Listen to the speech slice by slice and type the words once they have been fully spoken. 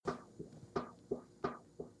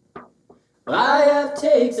I have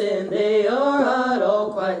takes and they are hot,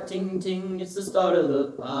 all quiet, ting ting, it's the start of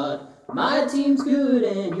the pod. My team's good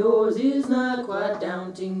and yours is not quite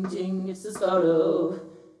down, ting ting, it's the start of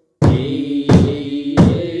hey, hey,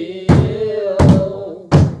 hey, oh.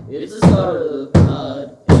 It's the start of the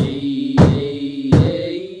pod. Hey, hey,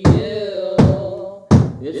 hey, hey, oh.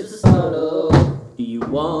 It's the start of. Do you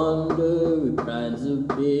wonder if bride's a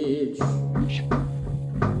bitch?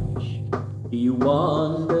 Do you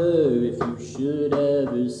wonder if you should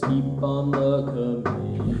ever sleep on the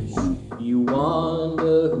commish? Do you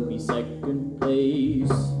wonder who'd be second place?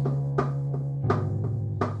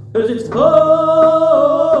 'Cause it's Paul!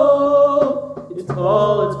 It's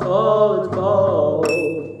Paul, it's Paul, it's Paul.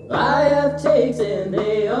 I have takes and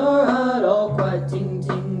they are hot, all quiet, ting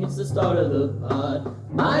ting, it's the start of the pod.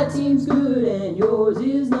 My team's good and yours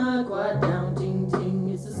is not quite down, ting ting,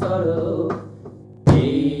 it's the start of.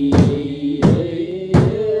 Hey, hey, hey,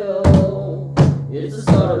 hey, oh. It's the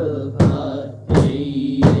start of the pod.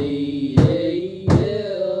 Hey, hey, hey, hey,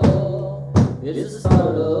 oh. It's the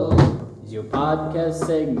start of. Is your podcast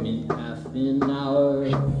segment half an hour?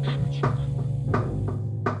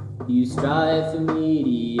 Do you strive for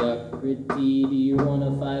mediocrity? Do you want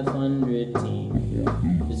a 500 team?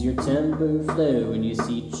 Does your temper flare when you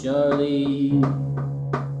see Charlie?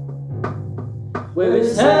 Where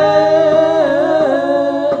his hat,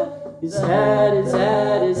 his hat, his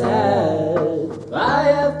hat, his hat. I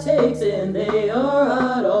have takes and they are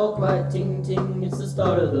hot, all quiet, ting ting, it's the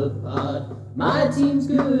start of the pod. My team's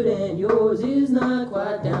good and yours is not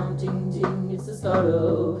quite down, ting ting, it's the start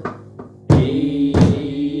of. Hey,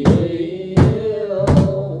 hey, hey, hey,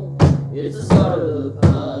 oh. It's the start of the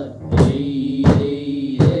pod. Hey,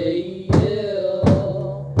 hey, hey, hey,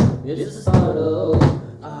 oh. It's the start of.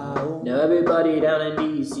 Now everybody down in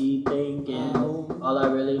DC thinking all I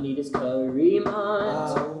really need is Kareem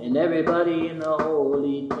Hunt. And everybody in the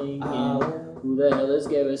holy thinking who the hell is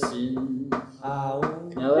Garrison?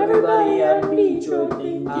 Now everybody out in Detroit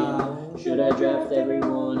thinking should I draft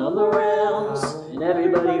everyone on the rounds? And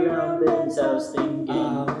everybody around Ben's house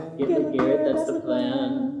thinking get the Garrett, that's the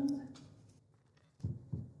plan.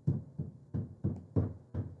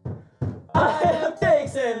 I have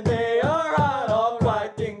takes and they are hot, all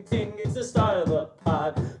quiet, ting ting, it's the start of the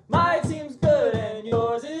pod. My team's good and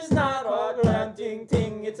yours is not hard, ting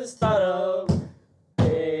ting, it's the start of.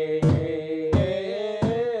 Hey, hey, hey,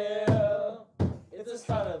 hey, it's the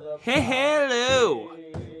start of the pod. Hey, hello!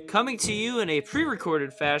 Coming to you in a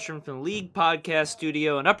pre-recorded fashion from the League Podcast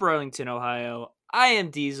Studio in Upper Arlington, Ohio, I am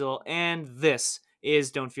Diesel, and this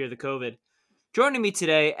is Don't Fear the COVID. Joining me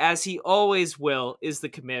today, as he always will, is the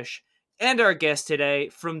commish, and our guest today,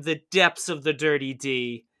 from the depths of the Dirty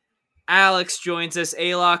D, Alex joins us.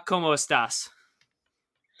 Alok, ¿cómo estás?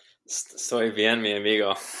 Estoy bien, mi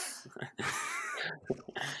amigo.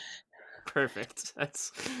 Perfect.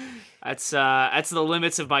 That's the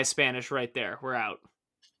limits of my Spanish right there. We're out.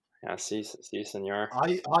 Yeah, sí, señor.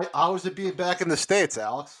 How was it being back in the States,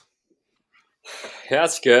 Alex? Yeah,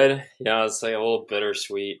 it's good. Yeah, it's like a little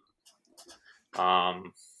bittersweet.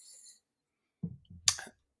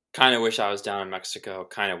 Kind of wish I was down in Mexico.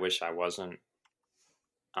 Kind of wish I wasn't.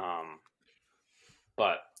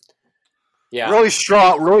 But yeah,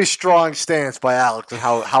 Really strong stance by Alex on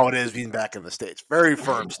how it is being back in the States. Very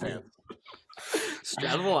firm stance.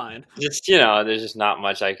 Straddle the line. just there's just not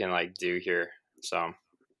much I can do here. So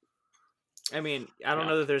I mean, I don't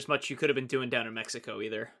know that there's much you could have been doing down in Mexico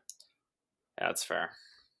either. yeah, that's fair.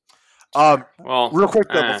 Well, real quick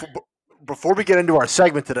though, before we get into our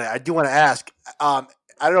segment today, I do want to ask. I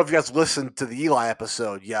don't know if you guys listened to the Eli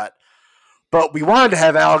episode yet, but we wanted to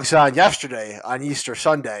have Alex on yesterday on Easter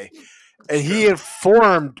Sunday, and he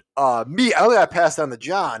informed me. I don't think I passed on to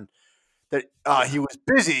John that he was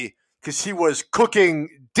busy because he was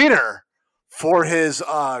cooking dinner for his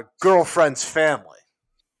girlfriend's family.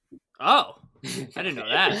 Oh, I didn't know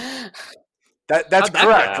that. That's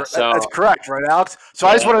correct. Yeah, That's correct, right, Alex? So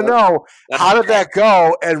I just want to know, how did that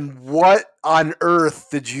go, and what on earth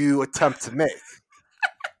did you attempt to make?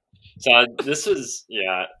 So this was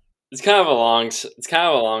it's kind of a long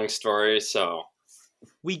story. So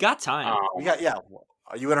we got time.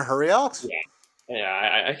 Are you in a hurry, Alex?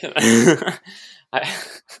 Yeah, I can.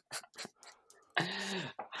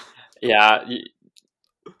 Yeah.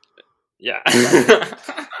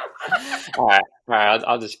 All right.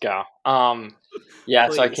 I'll just go. Please.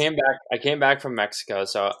 So I came back from Mexico.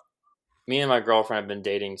 So me and my girlfriend have been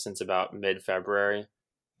dating since about mid-February,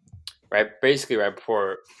 right? Basically, right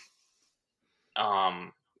before I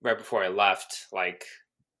left,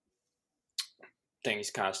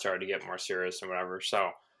 things kind of started to get more serious and whatever.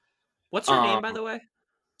 So what's her name, by the way?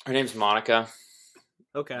 Her name's Monica.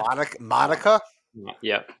 Okay. Monica?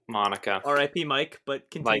 Yep, Monica. R.I.P. Mike,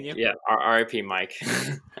 but continue. Mike, yeah, R.I.P. Mike.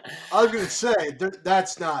 I was going to say,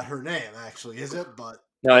 that's not her name, actually, is it? But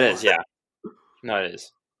no, it is, yeah. No, it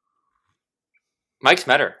is. Mike's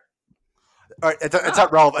met her. All right, it's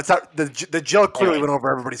not relevant. It's not the joke clearly went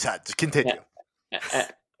over everybody's head. Just continue.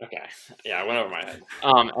 Okay, yeah, it went over my head.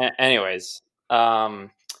 Anyways,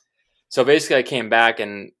 so basically, I came back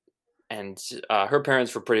and her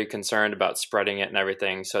parents were pretty concerned about spreading it and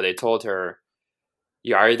everything. So they told her,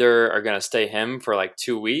 you either are going to stay him for like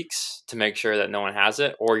 2 weeks to make sure that no one has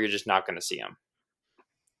it, or you're just not going to see him.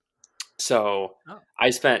 So I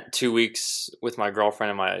spent 2 weeks with my girlfriend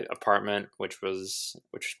in my apartment, which was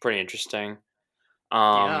pretty interesting.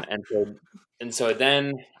 And so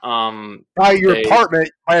then by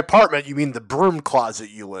apartment you mean the broom closet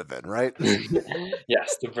you live in, right?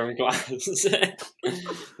 Yes, the broom closet.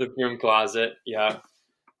 The broom closet, yeah.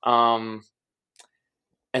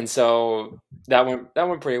 And so that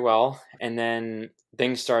went pretty well. And then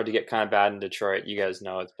things started to get kind of bad in Detroit. You guys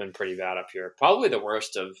know it's been pretty bad up here. Probably the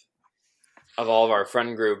worst of all of our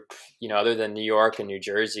friend group, other than New York and New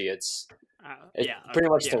Jersey. It's pretty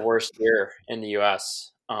much the worst year in the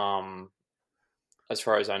U.S. As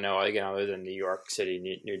far as I know, again, other than New York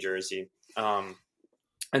City, New Jersey. And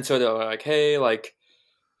so they're like, hey, like,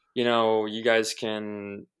 you guys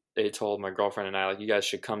they told my girlfriend and I, like, you guys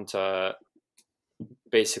should come to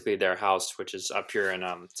basically their house, which is up here in,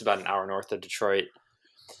 it's about an hour north of Detroit.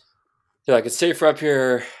 They're like, it's safer up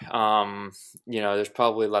here. There's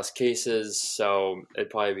probably less cases, so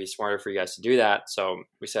it'd probably be smarter for you guys to do that. So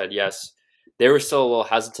we said yes. They were still a little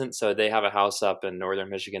hesitant, so they have a house up in northern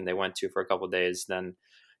Michigan they went to for a couple of days. Then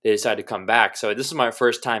they decided to come back. So this is my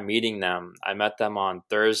first time meeting them. I met them on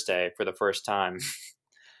Thursday for the first time.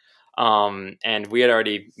 And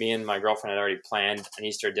me and my girlfriend had already planned an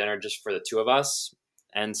Easter dinner just for the two of us.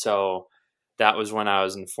 And so that was when I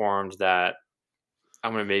was informed that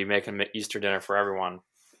I'm going to be making Easter dinner for everyone,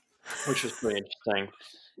 which was pretty interesting.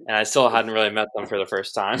 And I still hadn't really met them for the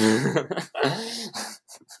first time.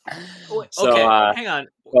 Okay, hang on.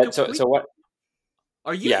 So what?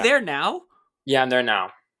 Are you there now? Yeah, I'm there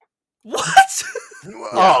now. What?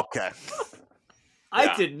 Oh, okay.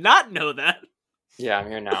 I did not know that. Yeah, I'm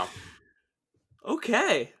here now.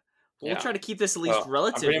 Okay. We'll try to keep this at least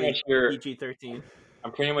relatively PG-13.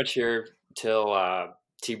 I'm pretty much here till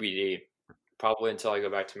TBD, probably until I go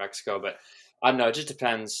back to Mexico. But I don't know. It just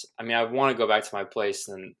depends. I mean, I want to go back to my place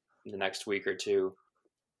in the next week or two,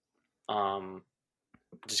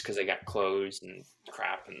 just because they got closed and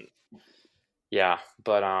crap and yeah.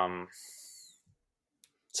 But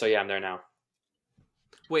so yeah, I'm there now.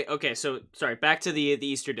 Wait. Okay. So sorry. Back to the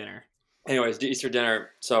Easter dinner. Anyways, the Easter dinner.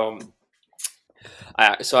 So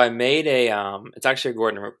I made it's actually a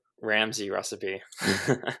Gordon Ramsay recipe.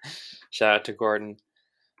 Shout out to Gordon.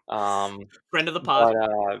 Friend of the pod.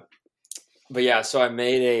 But yeah, so I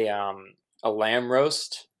made a lamb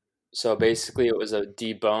roast. So basically it was a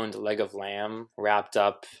deboned leg of lamb wrapped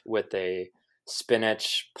up with a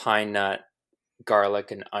spinach, pine nut,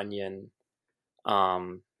 garlic, and onion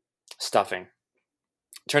stuffing.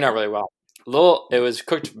 Turned out really well. It was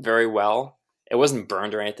cooked very well. It wasn't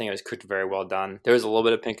burned or anything. It was cooked very well done. There was a little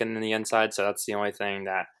bit of pink in the inside, so that's the only thing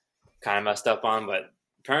that kind of messed up on. But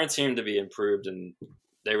parents seemed to be improved, and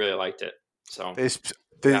they really liked it. So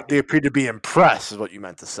they appeared to be impressed, is what you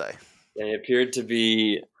meant to say. They appeared to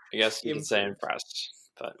be, I guess you could say, impressed.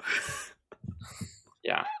 But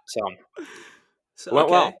yeah, so went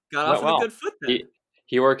well. Got off on a good foot then.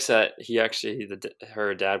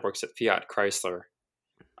 Her dad works at Fiat Chrysler.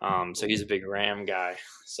 So he's a big Ram guy.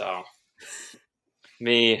 So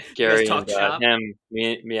me, Gary, and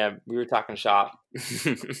him, we were talking shop.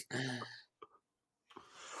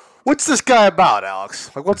 What's this guy about,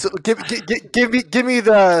 Alex? Like, give me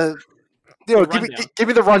the give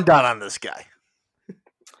me the rundown on this guy.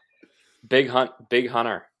 Big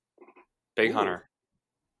hunter.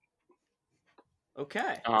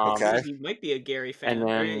 Okay. Okay. He might be a Gary fan. And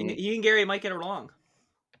then, he and Gary might get along.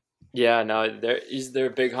 Yeah, no, they're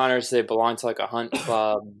big hunters. They belong to like a hunt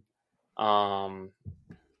club.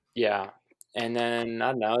 Yeah, and then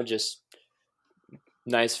I don't know, just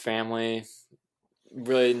nice family.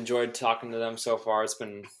 Really enjoyed talking to them so far. It's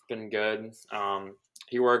been good.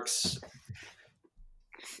 He works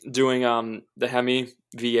doing the Hemi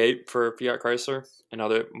V8 for Fiat Chrysler and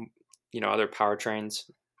other powertrains.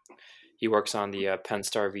 He works on the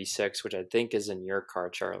Pentastar V6, which I think is in your car,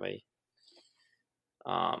 Charlie.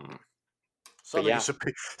 Sounds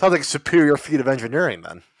like a superior feat of engineering,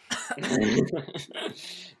 then.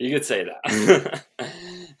 You could say that.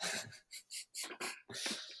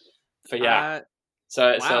 But yeah,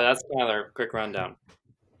 so that's another quick rundown.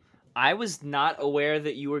 I was not aware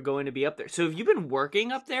that you were going to be up there. So have you been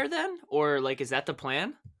working up there then? Or, like, is that the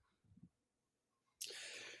plan?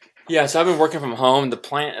 Yeah, so I've been working from home. The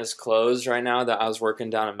plant is closed right now that I was working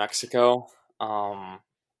down in Mexico.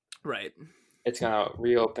 Right. It's going to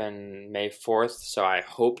reopen May 4th, so I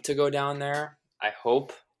hope to go down there. I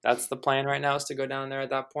hope that's the plan right now, is to go down there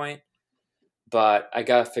at that point. But I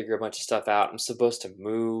got to figure a bunch of stuff out. I'm supposed to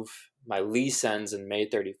move. My lease ends in May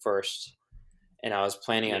 31st. And I was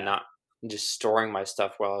planning on not just storing my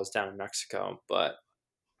stuff while I was down in Mexico, but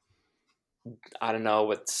I don't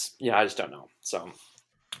know I just don't know. So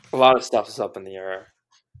a lot of stuff is up in the air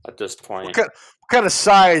at this point. What kind of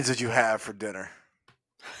sides did you have for dinner?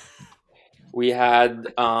 We had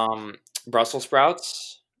Brussels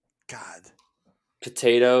sprouts,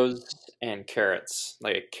 potatoes, and carrots,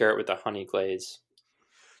 like a carrot with a honey glaze.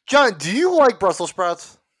 John, do you like Brussels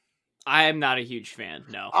sprouts? I am not a huge fan.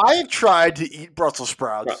 No, I've tried to eat Brussels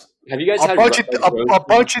sprouts. Have you guys had a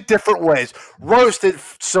bunch of different ways: roasted,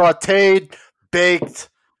 sautéed, baked,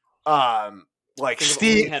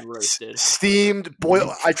 steamed, boiled.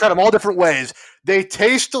 I tried them all different ways. They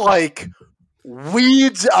taste like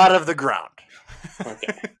weeds out of the ground.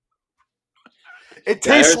 Okay. It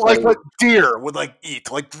tastes like what deer would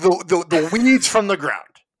eat, like the weeds from the ground.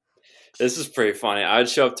 This is pretty funny. I would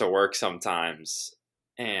show up to work sometimes.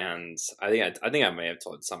 And I think I may have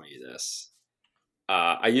told some of you this.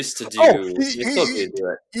 I used to do.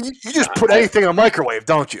 You just put anything in a microwave,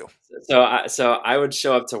 don't you? So I would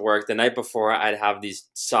show up to work the night before. I'd have these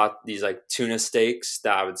like tuna steaks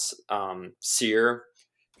that I would sear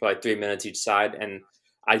for like 3 minutes each side, and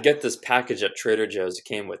I'd get this package at Trader Joe's. It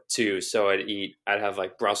came with two, so I'd have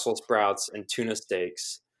like Brussels sprouts and tuna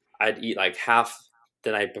steaks. I'd eat like half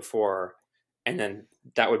the night before, and then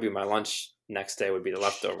that would be my lunch. Next day would be the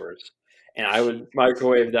leftovers, and I would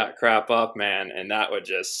microwave that crap up, man, and that would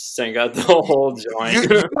just sink out the whole joint.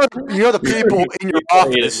 You know the people in your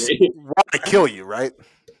office want to kill you, right?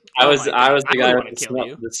 I was the guy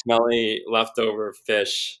with the smelly leftover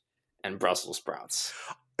fish and Brussels sprouts.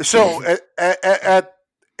 So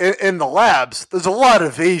in the labs, there's a lot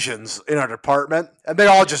of Asians in our department, and they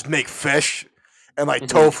all just make fish and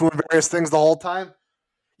tofu and various things the whole time.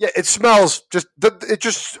 Yeah, it smells it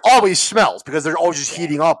just always smells because they're always just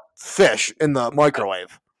heating up fish in the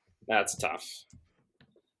microwave. That's tough.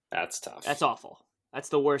 That's awful. That's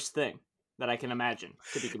the worst thing that I can imagine,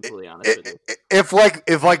 to be completely honest with you. If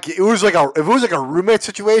it was like a roommate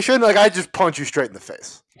situation, I'd just punch you straight in the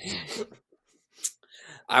face.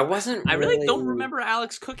 I really don't remember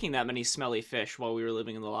Alex cooking that many smelly fish while we were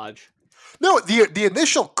living in the lodge. No, the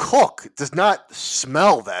initial cook does not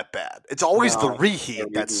smell that bad. It's always the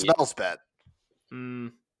reheat that smells bad.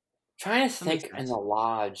 Trying to think in the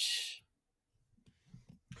lodge.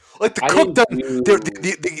 Like the cook doesn't,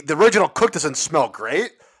 the original cook doesn't smell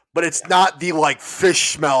great, but it's not the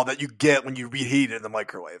fish smell that you get when you reheat it in the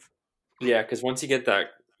microwave. Yeah, because once you get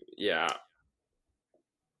that,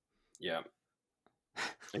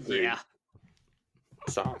 agreed. Yeah.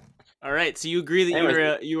 So. All right, so you agree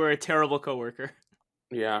that you were a terrible coworker.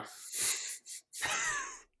 Yeah.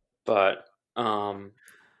 But wow.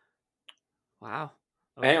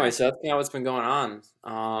 Okay. Anyway, so that's what's been going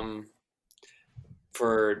on.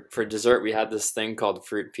 For dessert, we had this thing called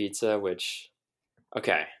fruit pizza, which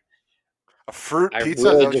a fruit pizza. Is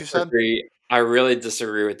that what you said? I really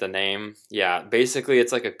disagree with the name. Yeah, basically,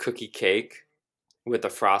 it's like a cookie cake with a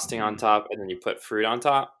frosting on top, and then you put fruit on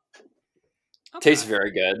top. Okay. Tastes very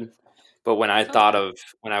good. But when I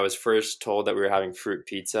was first told that we were having fruit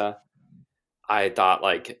pizza, I thought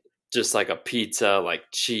just like a pizza, like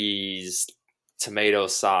cheese, tomato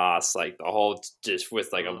sauce, like the whole, just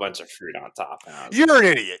with a bunch of fruit on top. You're an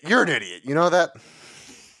idiot. You know that?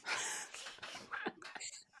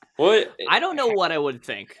 What? I don't know what I would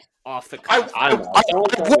think off the cuff. I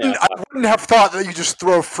wouldn't have thought that you just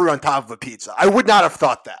throw fruit on top of a pizza. I would not have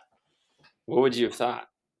thought that. What would you have thought?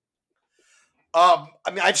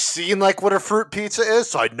 I've seen what a fruit pizza is,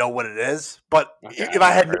 so I know what it is. But if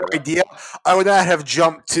I had no idea, I would not have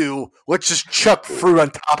jumped to let's just chuck fruit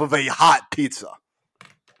on top of a hot pizza.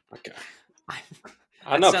 Okay. I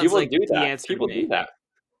don't know. People do that. People do that.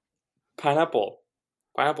 Pineapple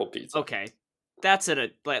pizza. Okay, that's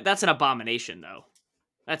an abomination, though.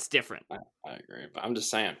 That's different. I agree, but I'm just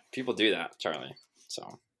saying people do that, Charlie.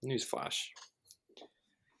 So newsflash.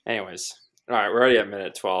 Anyways. All right, we're already at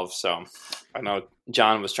minute 12, so I know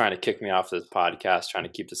John was trying to kick me off this podcast, trying to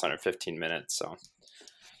keep this under 15 minutes. So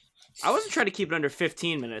I wasn't trying to keep it under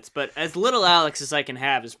 15 minutes, but as little Alex as I can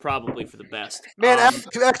have is probably for the best. Man,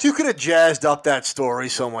 Alex, you could have jazzed up that story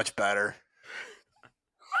so much better.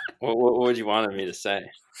 What would you want me to say?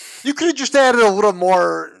 You could have just added a little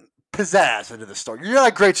more pizzazz into the story. You're not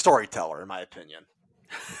a great storyteller, in my opinion.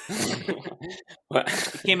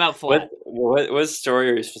 It came out flat. What story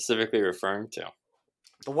are you specifically referring to?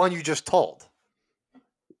 The one you just told.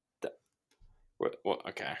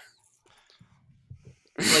 Okay.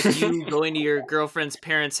 Like you going to your girlfriend's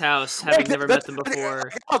parents' house, having never met them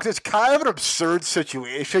before. It's kind of an absurd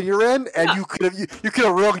situation you're in, and you could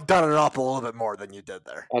have really done it up a little bit more than you did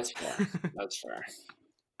there. That's fair. That's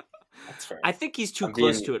fair. I think he's too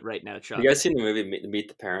close to it right now, Chuck. You guys seen the movie Meet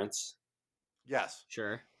the Parents? Yes.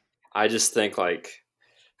 Sure. I just think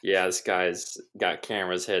this guy's got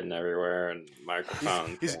cameras hidden everywhere and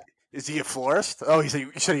microphones. Is he a florist? Oh, you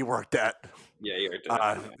said he worked at. Yeah, he worked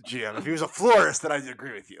at GM. If he was a florist, then I'd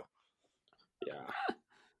agree with you. Yeah.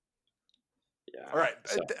 All right.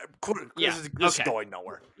 So. This is going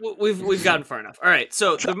nowhere. We've gotten far enough. All right.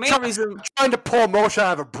 So the main reason I'm trying to pull motion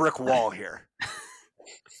out of a brick wall here.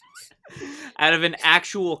 Out of an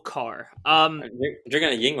actual car. Drinking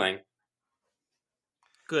a Yingling.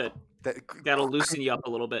 Good. That'll loosen you up a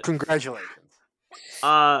little bit. Congratulations.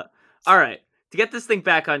 All right. To get this thing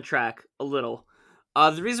back on track a little,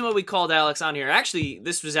 the reason why we called Alex on here, actually,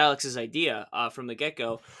 this was Alex's idea from the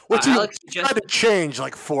get-go. Alex tried to change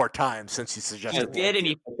like 4 times since he suggested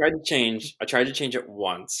it. I tried to change it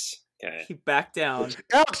once. Okay. He backed down.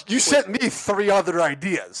 Alex, you sent me 3 other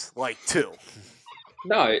ideas, like 2.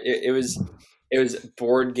 No, it was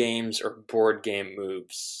board games or board game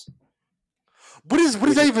moves. What does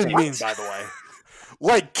that even mean, by the way?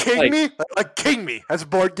 Like King Me? Like King Me as a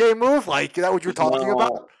board game move? Like, is that what you're talking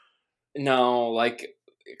about? No, like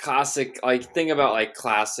classic, think about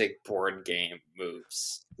classic board game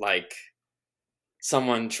moves. Like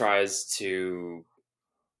someone tries to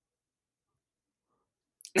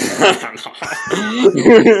I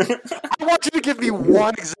want you to give me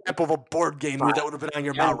one example of a board game move that would have been on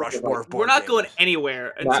your Mount Rushmore of board We're not going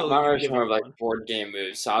anywhere until Mount Rushmore of board game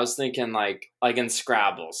moves. So I was thinking like in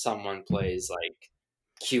Scrabble, someone plays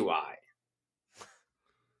QI.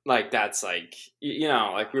 That's we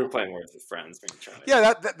were playing Words with Friends.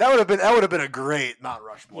 Yeah, that would have been a great Mount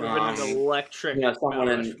Rushmore. Would have been an electric.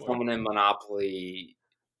 Someone in Monopoly.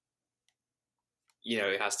 He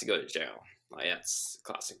has to go to jail. That's a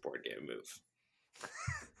classic board game move.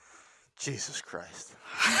 Jesus Christ.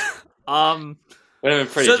 Would have been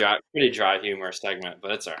pretty dry humor segment,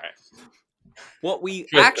 but it's all right. What we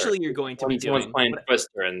actually are going to be doing. Someone's playing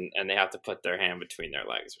Twister and they have to put their hand between their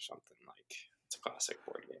legs or something. It's a classic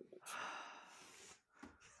board game move.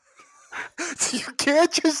 You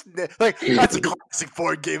can't just that's a classic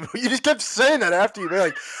board game. You just kept saying that after you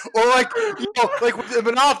made with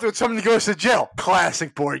Monopoly when somebody goes to jail.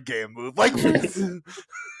 Classic board game move. All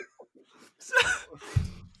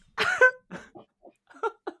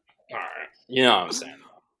right, you know what I'm saying.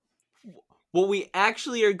 What we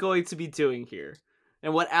actually are going to be doing here,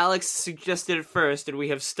 and what Alex suggested at first, and we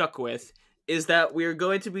have stuck with, is that we are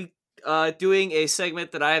going to be doing a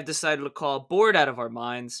segment that I have decided to call "Bored Out of Our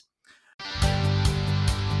Minds."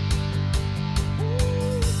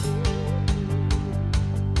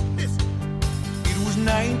 It was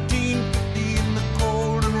 1950 in the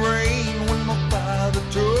cold and rain when my father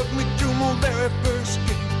took me to my very first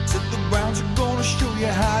game. Said the Browns are gonna show you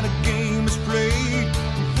how the game is played.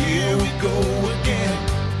 Here we go again.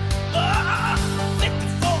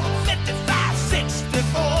 54, 55,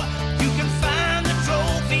 64. You can find the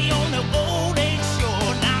trophy on the old age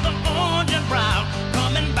shore. Now the orange and brown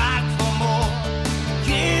coming back for more.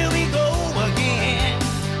 Here we go again.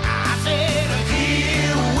 I said,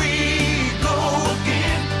 here we go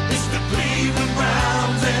again. It's the Cleveland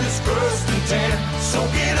Browns and it's 1st and 10. So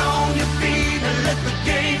get on your feet and let the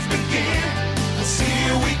games begin. 'Cause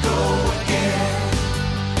here we go again.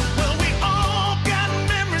 Well, we all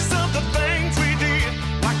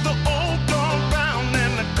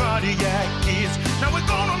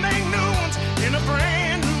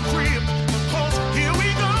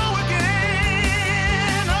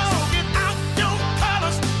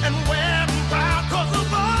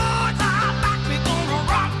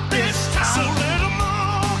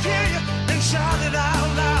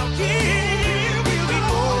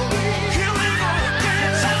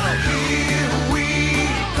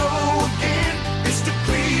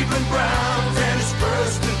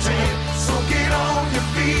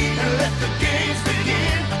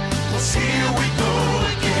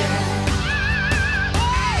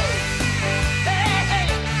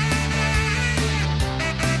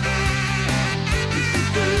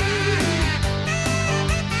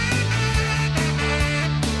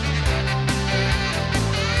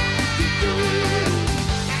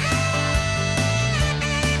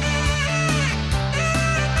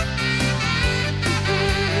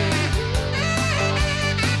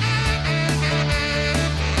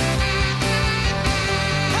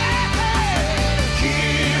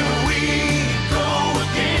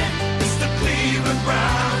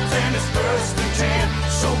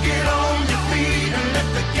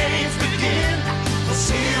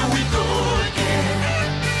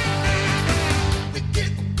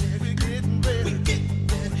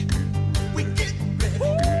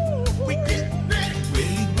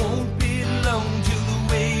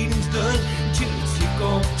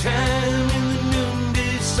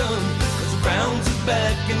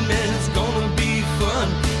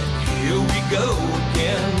go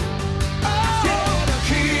again.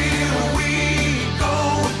 Here we go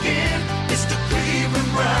again. It's the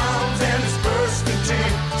Cleveland Browns and it's 1st and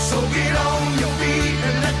 10. So get on your feet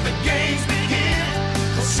and let the games begin.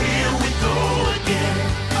 'Cause here we go again.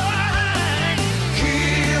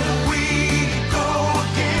 Here we go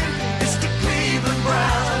again. It's the Cleveland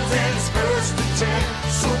Browns and it's 1st and 10.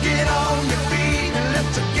 So get on your feet and let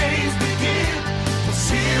the games begin. 'Cause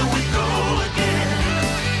here we go again.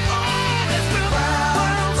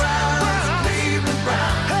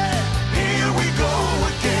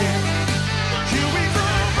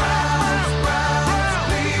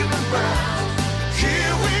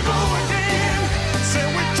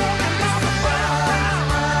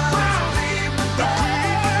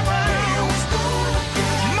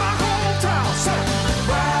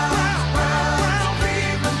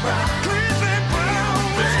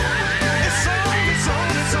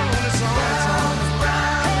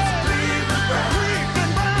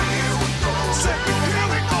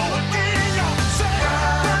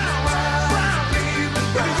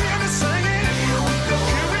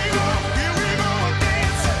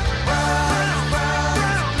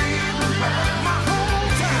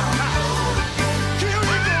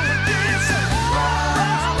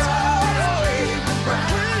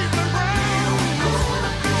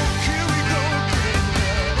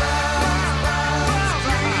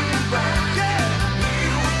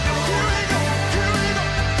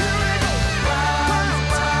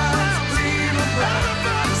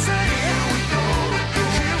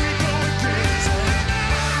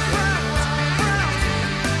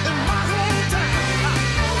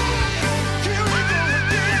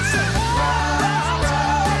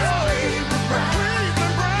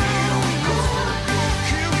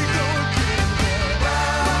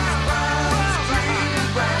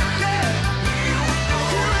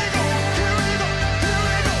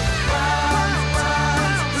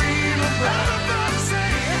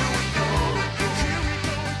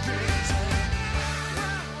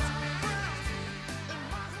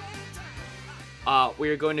 We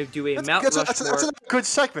are going to do a That's Rushmore. a good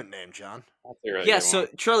segment name, John. Really Yeah, so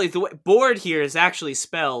Charlie, the board here is actually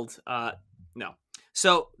spelled no.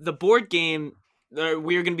 So the board game we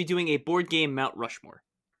are going to be doing a board game Mount Rushmore.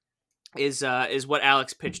 Is what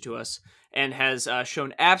Alex pitched to us and has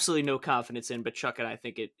shown absolutely no confidence in, but Chuck and I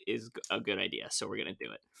think it is a good idea, so we're going to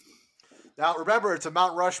do it. Now remember, it's a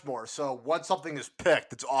Mount Rushmore, so once something is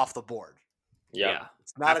picked, it's off the board. Yeah.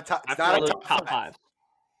 It's not a top. It's not a top five.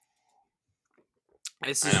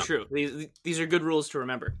 This is true. These are good rules to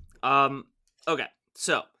remember. Okay,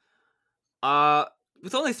 so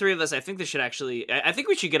with only 3 of us, I think this should actually. I think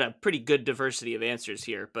we should get a pretty good diversity of answers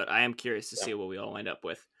here, but I am curious to see what we all wind up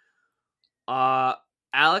with.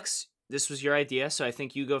 Alex, this was your idea, so I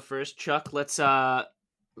think you go first. Chuck, let's. I'm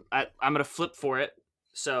gonna flip for it,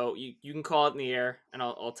 so you can call it in the air, and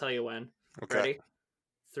I'll tell you when. Okay. Ready?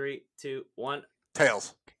 3, 2, 1.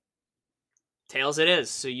 Tails. Tails. It is.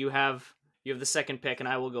 So you have the second pick, and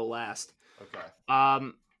I will go last. Okay.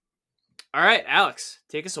 All right, Alex,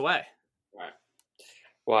 take us away. All right.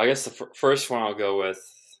 Well, I guess the first one I'll go with.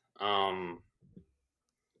 I'll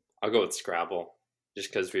go with Scrabble,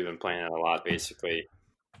 just because we've been playing it a lot, basically,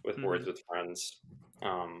 with Words with Friends.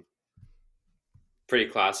 Pretty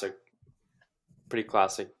classic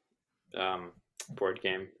board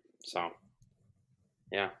game. So,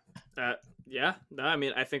 yeah. Yeah. No, I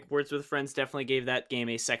mean, I think Words with Friends definitely gave that game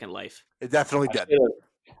a second life. It definitely did.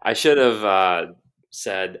 I should have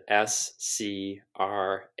said SCRABB.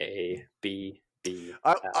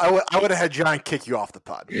 I would have had John kick you off the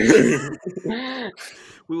pod.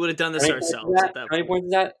 We would have done this ourselves. At that How many points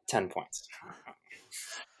is that? 10 points.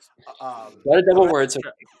 What a double word.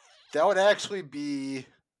 That would actually be.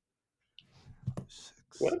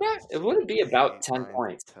 It wouldn't be about 10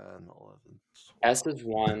 points. 10, 11. S is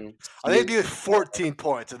 1. I think it'd be 14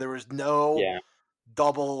 points. If there was no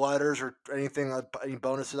double letters or anything, any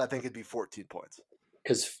bonuses, I think it'd be 14 points.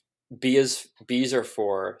 Because B's are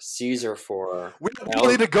 4, C's are 4. We don't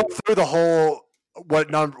need to go through the whole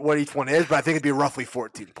what each one is, but I think it'd be roughly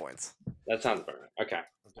 14 points. That sounds better. Okay.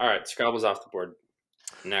 All right. Scrabble's off the board.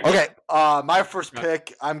 Next. Okay. My first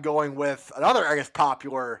pick, I'm going with another, I guess,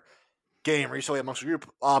 popular game recently amongst the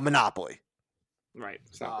group, Monopoly. Right.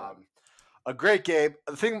 A great game.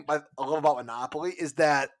 The thing I love about Monopoly is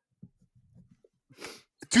that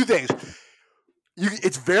 2 things.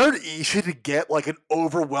 It's very easy to get like an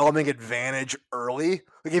overwhelming advantage early.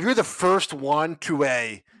 Like if you're the first one to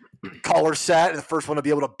a color set and the first one to be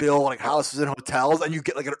able to build like houses and hotels, and you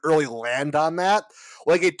get like an early land on that,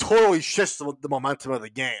 like it totally shifts the momentum of the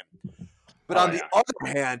game. But on the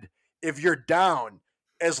other hand, if you're down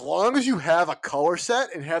as long as you have a color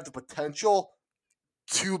set and have the potential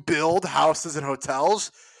to build houses and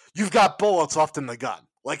hotels, you've got bullets left in the gun.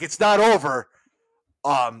 Like, it's not over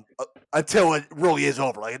until it really is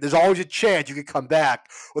over. Like, there's always a chance you could come back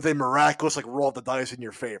with a miraculous roll of the dice in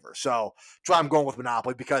your favor. So that's why I'm going with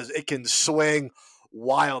Monopoly, because it can swing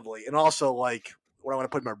wildly. And also, like, what I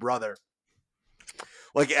want to put my brother,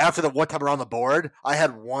 like, after the one time around the board, I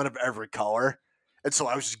had one of every color. And so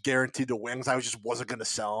I was just guaranteed to win, because I just wasn't going to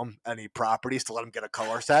sell him any properties to let him get a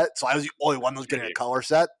color set. So I was the only one that was getting a color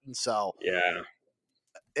set. And so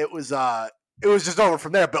it was just over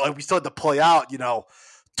from there. But, like, we still had to play out,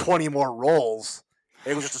 20 more rolls.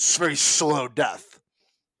 It was just a very slow death.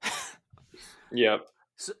 Yep.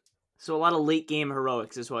 So a lot of late game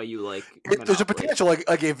heroics is why you like. There's a potential, like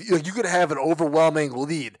if you could have an overwhelming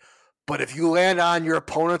lead, but if you land on your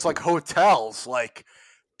opponents like hotels, like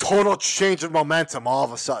total change of momentum all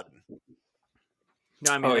of a sudden.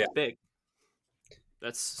 No, I mean that's big.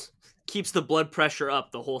 That's keeps the blood pressure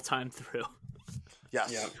up the whole time through.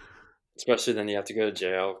 Yes. Yeah. Especially then you have to go to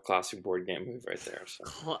jail. Classic board game move right there.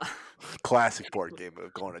 So. Classic board game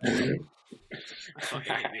move, going to jail. I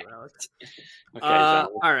fucking hate you, Alex. Okay,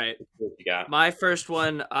 all right. What you got? My first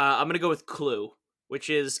one, I'm gonna go with Clue, which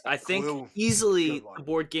is I think easily the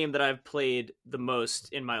board game that I've played the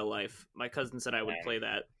most in my life. My cousin said I would play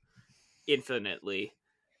that infinitely,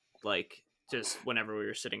 like just whenever we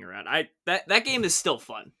were sitting around. That game is still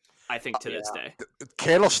fun, I think, to this day.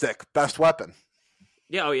 Candlestick, best weapon.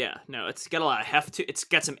 Yeah, oh yeah. No, it's got a lot of heft to it. It's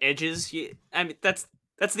got some edges. I mean, that's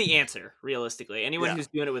the answer, realistically. Anyone who's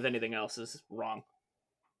doing it with anything else is wrong.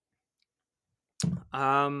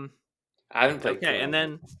 I haven't played. Okay, and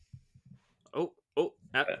then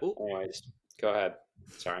anyways, go ahead.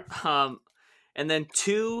 Sorry. And then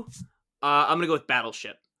 2, I'm gonna go with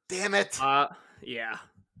Battleship. Damn it. Yeah,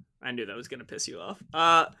 I knew that was gonna piss you off.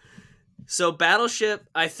 So Battleship,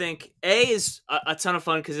 I think A is a ton of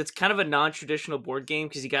fun because it's kind of a non-traditional board game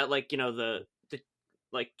because you got the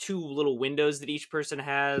like 2 little windows that each person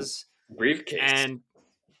has. Briefcase. And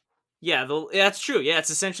yeah, that's true. Yeah,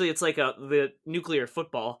 it's like the nuclear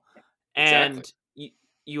football, and exactly.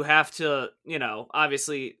 you have to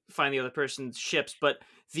obviously find the other person's ships, but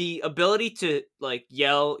the ability to like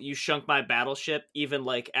yell "You shunk my battleship" even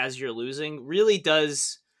like as you're losing really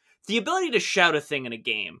does. The ability to shout a thing in a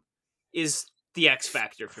game is the X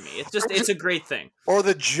factor for me. It's a great thing. Or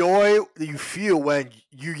the joy that you feel when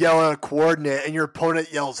you yell on a coordinate and your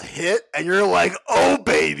opponent yells "hit" and you're like, "Oh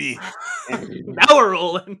baby." Now we're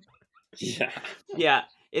rolling. Yeah. Yeah,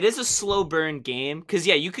 it is a slow burn game because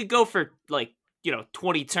you could go for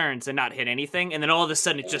 20 turns and not hit anything, and then all of a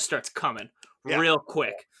sudden it just starts coming real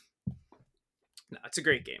quick. No, it's a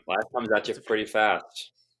great game. Life comes at you pretty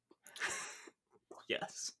fast.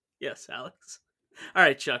 Yes, Alex. All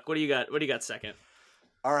right, Chuck, what do you got? What do you got second?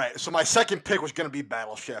 All right, so my second pick was going to be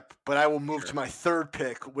Battleship, but I will move to my third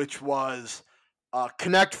pick, which was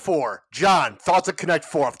Connect 4. John, thoughts on Connect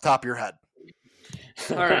 4 off the top of your head?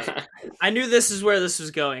 All right. I knew this is where this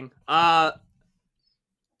was going. I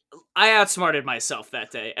outsmarted myself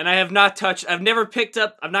that day, and I've not picked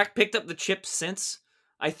up the chip since.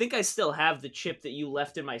 I think I still have the chip that you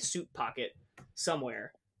left in my suit pocket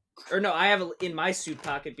somewhere. Or no, I have it in my suit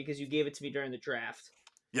pocket because you gave it to me during the draft.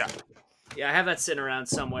 Yeah. Yeah, I have that sitting around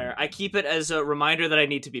somewhere. I keep it as a reminder that I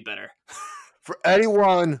need to be better. For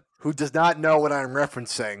anyone who does not know what I'm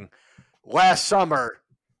referencing, last summer,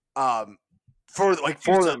 Two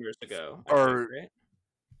summers ago. Or right?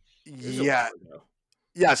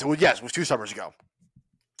 Yes, it was 2 summers ago.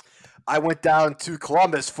 I went down to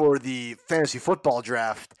Columbus for the fantasy football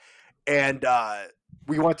draft, and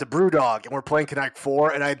we went to Brewdog, and we're playing Connect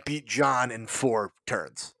 4, and I beat John in 4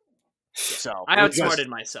 turns. So I outsmarted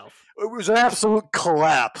myself. It was an absolute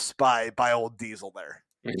collapse by old Diesel there.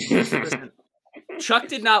 Listen, Chuck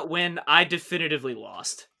did not win. I definitively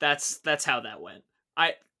lost. That's how that went.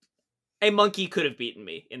 A monkey could have beaten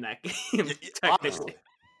me in that game, technically.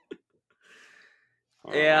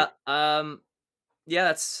 Yeah. Yeah,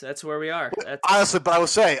 that's where we are. Honestly, but I will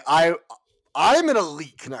say I'm an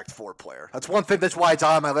elite Connect 4 player. That's one thing. That's why it's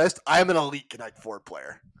on my list. I'm an elite Connect 4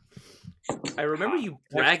 player. I remember you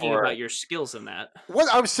bragging about your skills in that. What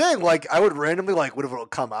I'm saying, I would randomly, whenever it'll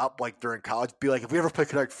come up, during college, be like, if we ever play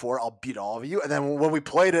Connect 4, I'll beat all of you. And then when we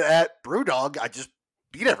played it at Brewdog, I just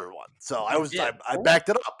beat everyone. So I backed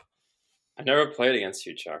it up. I never played against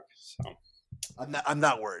you, Chuck. So I'm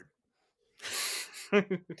not worried.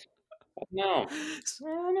 No.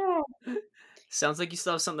 Sounds like you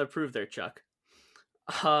still have something to prove there, Chuck.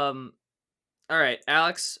 All right,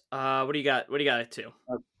 Alex. What do you got? What do you got at 2?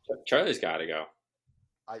 Charlie's got to go.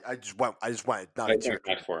 I just went. Not I into turned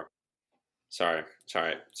back for. Sorry.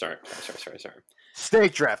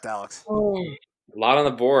 Snake draft, Alex. A lot on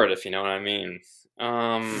the board, if you know what I mean.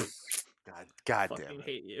 God damn Fucking it.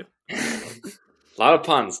 hate you. A lot of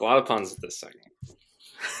puns with this segment.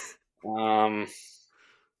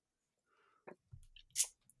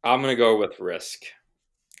 I'm gonna go with Risk.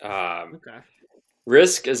 Okay.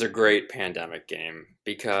 Risk is a great pandemic game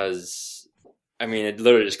because, I mean, it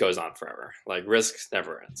literally just goes on forever. Like, Risk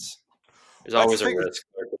never ends. There's always a risk.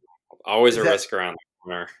 Always a risk around the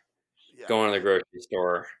corner. Yeah. Going to the grocery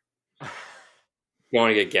store.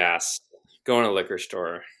 Going to get gas. Going to the liquor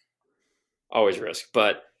store. Always risk.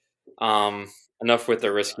 But enough with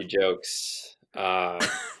the risky jokes.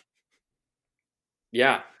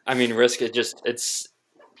 Yeah. I mean, Risk, it's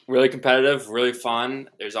really competitive, really fun.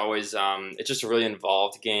 There's always it's just a really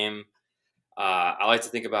involved game. I like to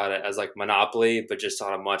think about it as like Monopoly, but just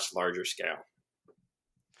on a much larger scale.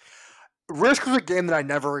 Risk was a game that I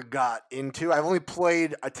never got into. I've only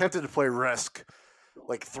attempted to play Risk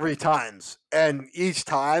like 3 times, and each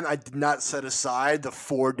time I did not set aside the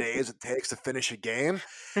 4 days it takes to finish a game,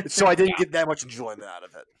 so I didn't get that much enjoyment out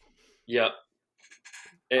of it. Yep.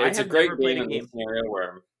 It's a great game in this scenario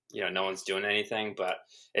where, you know, no one's doing anything, but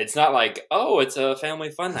it's not like, oh, it's a family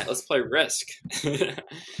fun night, let's play Risk.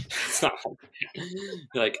 It's not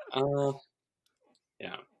like,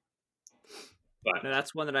 yeah. But no,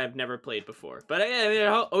 that's one that I've never played before. But I mean, it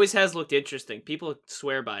always has looked interesting. People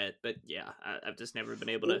swear by it, but yeah, I've just never been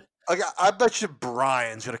able to. I bet you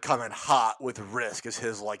Brian's gonna come in hot with Risk as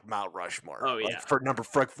his like Mount Rushmore. Oh yeah, for number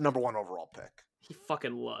 1 overall pick. He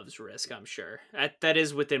fucking loves Risk, I'm sure. That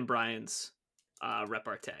is within Brian's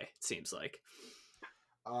repartee. It seems like.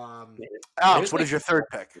 Alex, what is your third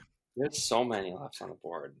pick? There's so many left on the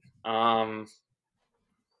board. I'm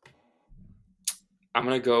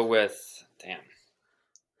gonna go with. Damn.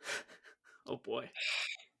 Oh boy.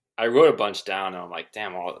 I wrote a bunch down and I'm like,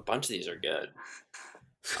 damn, a bunch of these are good.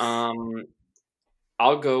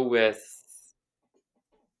 I'll go with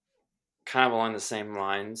kind of along the same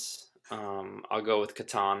lines. I'll go with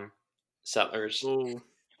Catan, Settlers. Ooh.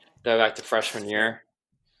 Go back to freshman year.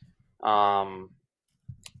 A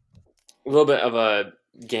little bit of a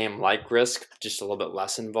game like Risk, just a little bit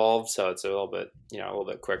less involved, so it's a little bit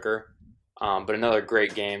quicker. But another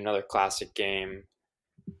great game, another classic game.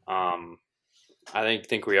 I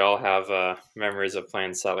think we all have memories of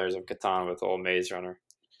playing Settlers of Catan with old Maze Runner.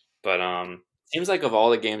 But seems like of all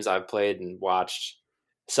the games I've played and watched,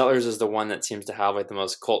 Settlers is the one that seems to have like the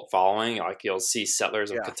most cult following. Like you'll see Settlers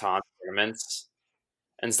of Catan tournaments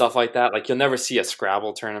and stuff like that. Like you'll never see a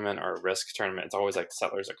Scrabble tournament or a Risk tournament. It's always like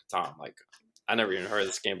Settlers of Catan. Like I never even heard of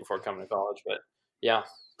this game before coming to college. But yeah,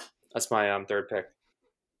 that's my third pick.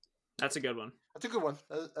 That's a good one. That's a good one.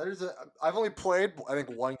 I've only played, I think,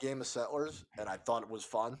 1 game of Settlers, and I thought it was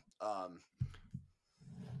fun.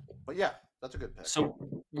 But yeah, that's a good pick. So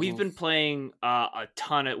we've been playing a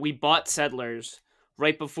ton of. We bought Settlers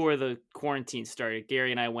right before the quarantine started. Gary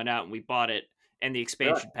and I went out and we bought it and the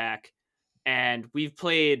expansion pack, and we've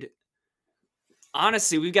played.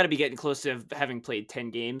 Honestly, we've got to be getting close to having played 10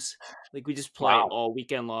 games. Like we just play all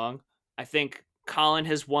weekend long. I think Colin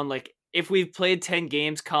has won like. If we've played 10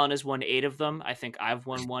 games, Colin has won 8 of them. I think I've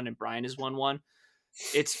won 1 and Brian has won 1.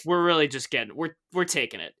 We're really just we're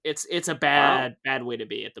taking it. It's a bad way to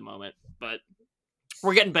be at the moment, but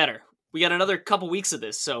we're getting better. We got another couple weeks of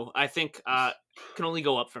this, so I think can only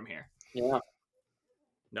go up from here. Yeah.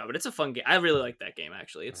 No, but it's a fun game. I really like that game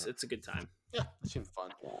actually. It's a good time. Yeah, it seems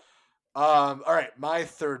fun. All right, my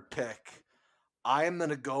third pick. I am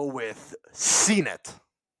gonna go with Seen It.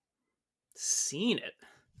 Seen It.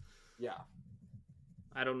 Yeah.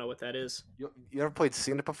 I don't know what that is. You ever played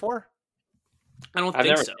Seen It before? I don't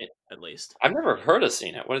think so, at least. I've never heard of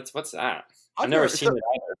Seen It. What's that? I've never seen it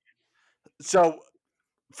either. So,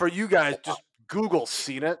 for you guys, just Google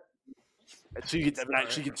Seen It. So you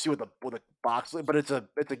can see what the box is. But it's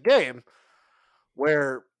a game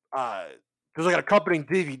where there's like an accompanying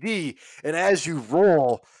DVD, and as you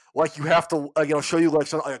roll, like you have to show you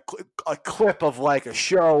like a clip of like a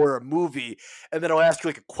show or a movie, and then it'll ask you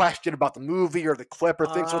like a question about the movie or the clip or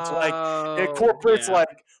things. So it's like it incorporates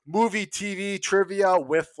like movie, TV trivia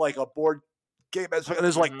with like a board game. And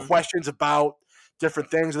there's like questions about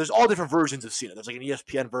different things. There's all different versions of Seen It. There's like an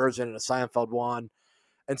ESPN version and a Seinfeld one,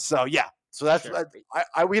 and so yeah. So that's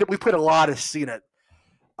we played a lot of Seen It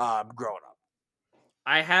growing up.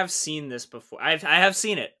 I have seen this before. I have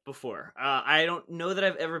seen it before. I don't know that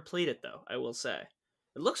I've ever played it though. I will say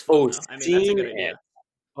it looks fun. Though. I mean, that's a good idea.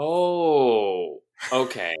 Oh,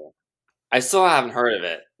 okay. I still haven't heard of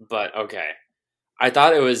it, but okay. I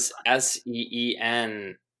thought it was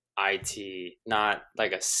Seenit, not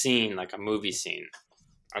like a scene, like a movie scene.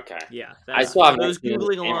 Okay. Yeah. I still have those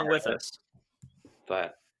Googling along with us.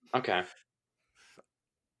 But, okay.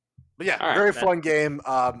 But yeah, All very right, fun game.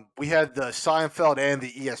 We had the Seinfeld and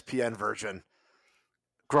the ESPN version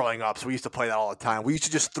growing up, so we used to play that all the time. We used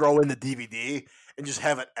to just throw in the DVD and just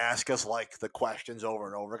have it ask us like the questions over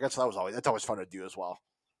and over. I guess that's always fun to do as well.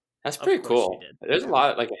 That's pretty cool. There's a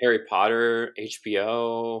lot like Harry Potter,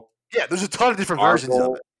 HBO. Yeah, there's a ton of different versions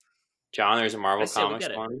of it. John, there's a Marvel Comics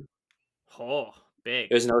one. Oh, big.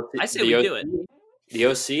 There's no. I say we do it. The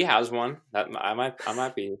OC has one. That I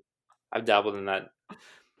might be. I've dabbled in that.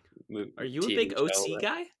 Are you a big OC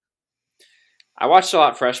guy? I watched a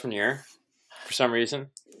lot freshman year, for some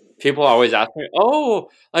reason. People always ask me, "Oh,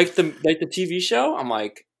 like the TV show?" I'm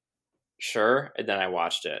like, "Sure," and then I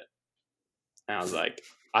watched it, and I was like,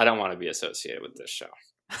 "I don't want to be associated with this show."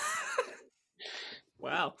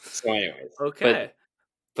 Wow. So, anyways, okay.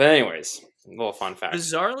 But anyways, a little fun fact.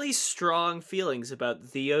 Bizarrely strong feelings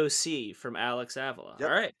about the OC from Alex Avila. Yep.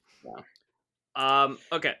 All right. Yeah.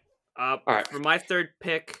 Okay. All right. For my third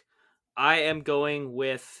pick, I'm going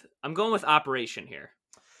with Operation here.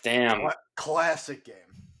 Damn. Classic game.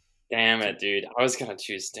 Damn it, dude. I was gonna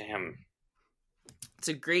choose damn. It's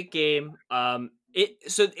a great game.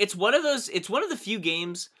 It's one of the few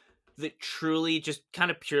games that truly just kind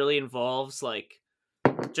of purely involves like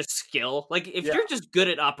just skill. Like if you're just good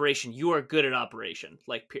at Operation, you are good at Operation.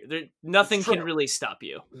 Like nothing can really stop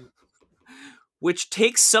you. Which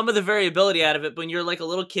takes some of the variability out of it. But when you're like a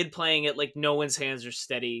little kid playing it, like no one's hands are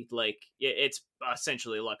steady. Like it's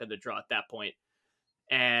essentially luck of the draw at that point.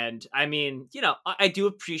 And I mean, I do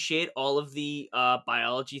appreciate all of the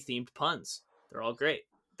biology themed puns. They're all great.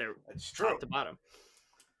 They're top to bottom.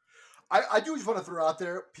 I do just want to throw out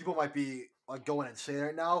there, people might be like going insane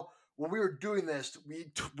right now. When we were doing this,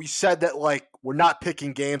 we said that like we're not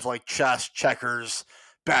picking games like chess, checkers,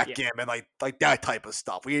 backgammon, like that type of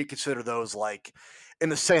stuff. We didn't consider those like in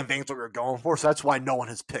the same veins that we were going for. So that's why no one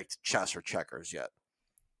has picked chess or checkers yet.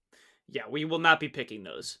 Yeah, we will not be picking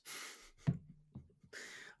those.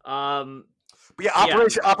 But yeah,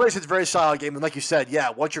 Operation's a very solid game, and like you said,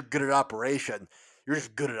 once you're good at Operation, you're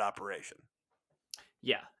just good at Operation.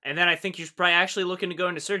 Yeah, and then I think you're probably actually looking to go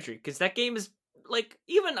into surgery because that game is like,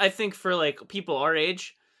 even I think for like people our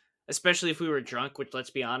age, especially if we were drunk, which let's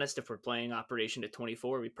be honest, if we're playing Operation at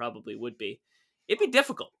 24, we probably would be. It'd be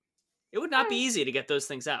difficult. It would not be easy to get those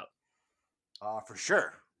things out. For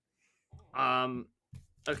sure.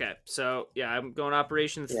 Okay, so I'm going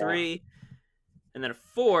Operation 3, and then a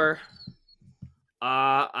 4.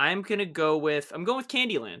 I'm going with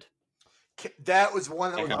Candyland. That was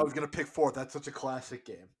one that I was going to pick fourth. That's such a classic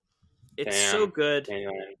game. It's so good.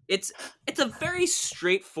 It's a very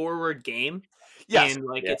straightforward game in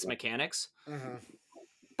its mechanics. Mm-hmm.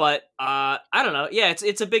 But I don't know. Yeah,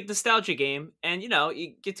 it's a big nostalgia game, and you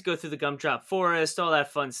get to go through the Gumdrop Forest, all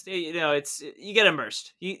that fun stuff. It's you get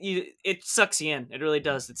immersed. It sucks you in. It really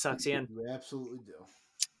does. It sucks you in. You absolutely do.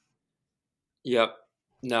 Yep.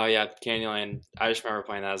 No, yeah, Candyland. I just remember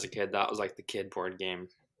playing that as a kid. That was like the kid board game.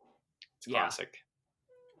 It's classic.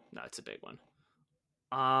 No, it's a big one.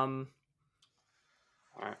 All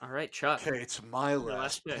right, Chuck. Okay, it's my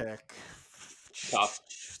last pick. Tough.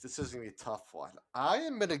 This is gonna be a tough one. I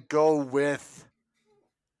think I'm gonna go with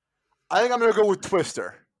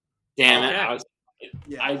Twister. Damn it!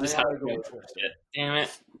 I just had to go with Twister. Damn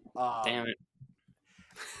it! Damn it!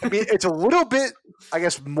 I mean, it's a little bit, I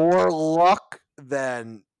guess, more luck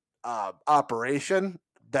than Operation.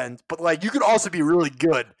 But like, you could also be really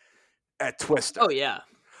good at Twister. Oh yeah.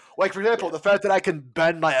 Like, for example, the fact that I can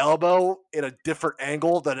bend my elbow in a different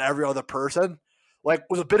angle than every other person, like,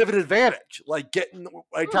 was a bit of an advantage. Like,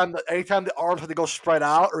 anytime the arms had to go spread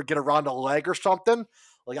out or get around a leg or something,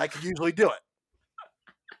 like, I could usually do it.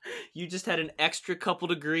 You just had an extra couple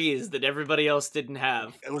degrees that everybody else didn't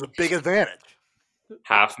have. It was a big advantage.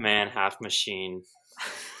 Half man, half machine.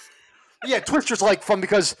 Yeah, Twister's, like, fun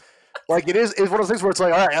because, like, it's one of those things where it's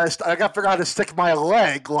like, all right, I got to figure out how to stick my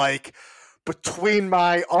leg, like, between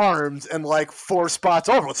my arms and like 4 spots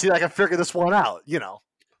over. Let's see if I can figure this one out,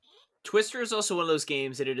 Twister is also one of those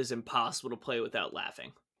games that it is impossible to play without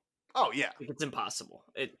laughing. Oh, yeah. It's impossible.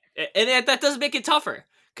 And that does make it tougher.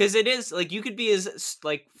 Because it is, like, you could be as,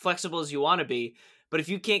 like, flexible as you want to be, but if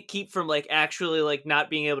you can't keep from, like, actually, like, not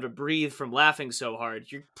being able to breathe from laughing so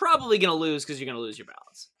hard, you're probably going to lose because you're going to lose your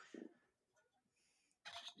balance.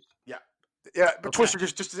 Yeah, but Twister,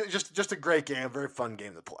 just a great game, very fun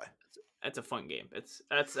game to play. That's a fun game. That's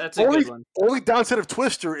a good one. Only downside of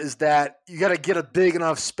Twister is that you got to get a big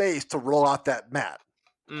enough space to roll out that mat.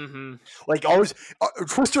 Mm-hmm. Like always,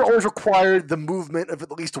 Twister always required the movement of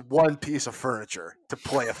at least one piece of furniture to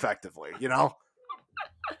play effectively. You know.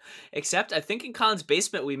 Except, I think in Colin's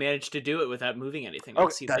basement we managed to do it without moving anything. Oh,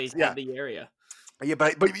 They had the area. Yeah,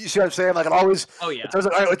 but you see what I'm saying? Like it always. Oh yeah. It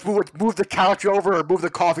doesn't. All right, let's move the couch over or move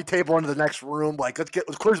the coffee table into the next room. Like let's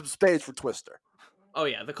clear some space for Twister. Oh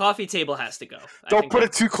yeah, the coffee table has to go. Don't put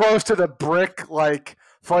it too close to the brick like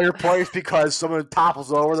fireplace because someone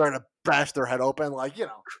topples over, they're gonna bash their head open. Like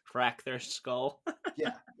crack their skull.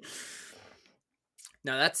 Yeah.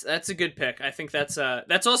 No, that's a good pick. I think that's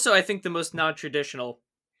also I think the most non-traditional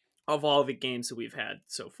of all the games that we've had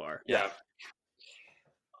so far. Yeah.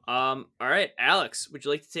 All right, Alex, would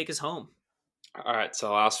you like to take us home? All right,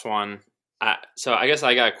 so last one. So I guess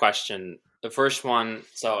I got a question. The first one,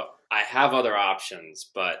 so I have other options,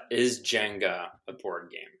 but is Jenga a board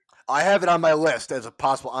game? I have it on my list as a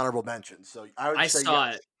possible honorable mention. So I saw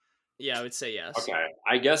yes. it. Yeah, I would say yes. Okay,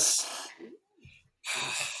 I guess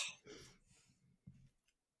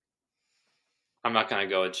I'm not going to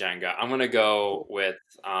go with Jenga. I'm going to go with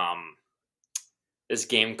this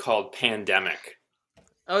game called Pandemic.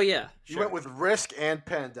 Oh, yeah. Sure. You went with Risk and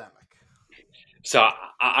Pandemic. So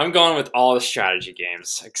I'm going with all the strategy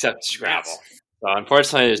games except Scrabble. Yes. So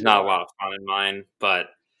unfortunately, there's not a lot of fun in mine, but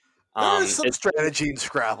there's some strategy in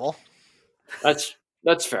Scrabble. That's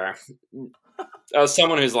fair. As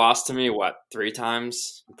someone who's lost to me, 3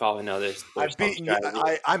 times? You probably know there's I've beaten you.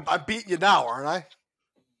 I'm beating you now, aren't I?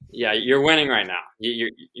 Yeah, you're winning right now.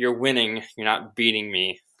 You're winning. You're not beating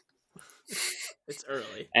me. It's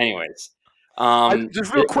early. Anyways.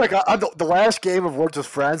 Just real quick, the last game of Words with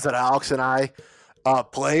Friends that Alex and I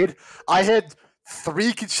played, I had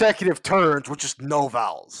 3 consecutive turns with just no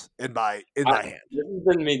vowels in my hand. This has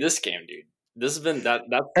been me this game, dude. This has been that.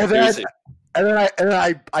 And then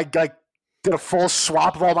I did a full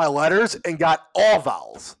swap of all my letters and got all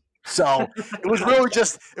vowels. So it was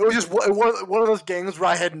one of those games where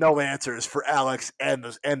I had no answers for Alex and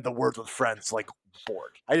the Words with Friends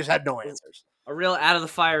board. I just had no answers. A real out of the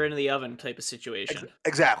fire into the oven type of situation.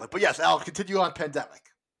 Exactly. But yes, Alex, continue on Pandemic.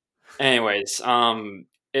 Anyways,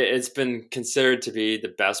 it's been considered to be the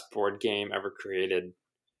best board game ever created.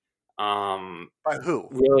 By who?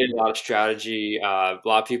 Really a lot of strategy. A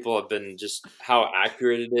lot of people have been just how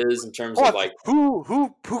accurate it is in terms of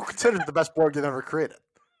who considers the best board game ever created?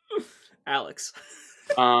 Alex.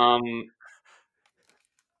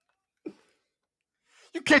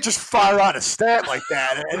 You can't just fire out a stat like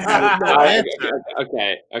that and have no answer.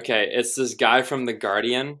 Okay. It's this guy from The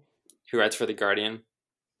Guardian who writes for The Guardian.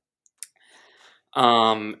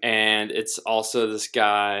 And it's also this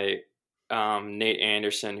guy, Nate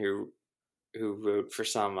Anderson, who wrote for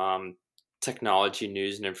some technology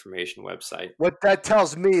news and information website. What that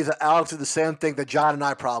tells me is that Alex did the same thing that John and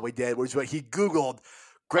I probably did, which is what he Googled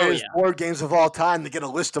greatest board games of all time to get a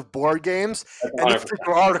list of board games, and this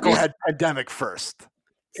particular article had Pandemic first.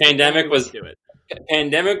 Pandemic was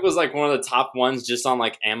like one of the top ones just on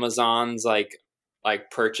Amazon's like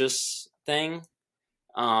purchase thing.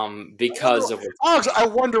 Because of Alex, I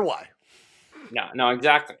wonder why. No,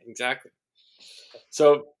 exactly.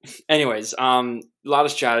 So, anyways, a lot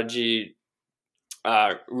of strategy,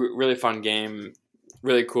 really fun game,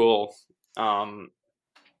 really cool. Yeah,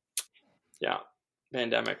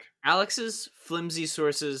 Pandemic. Alex's flimsy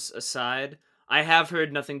sources aside, I have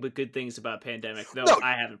heard nothing but good things about Pandemic, though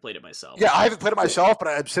I haven't played it myself. Yeah, I haven't played it myself, but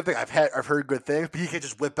I've heard good things. But you can't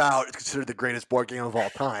just whip out it's considered the greatest board game of all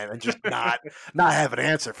time and just not have an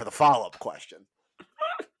answer for the follow-up question.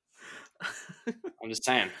 I'm just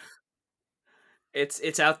saying.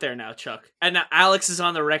 It's out there now, Chuck. And now Alex is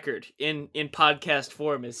on the record in podcast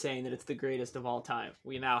form as saying that it's the greatest of all time.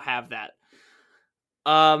 We now have that.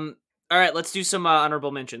 All right, let's do some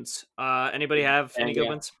honorable mentions. Anybody have any good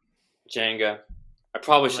ones? Jenga. I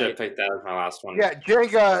probably should have picked that as my last one. Yeah,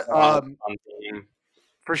 Jenga.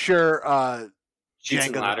 For sure.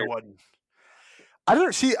 Jenga the one. I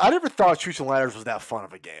never thought Chutes and Ladders was that fun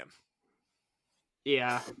of a game.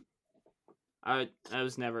 Yeah, I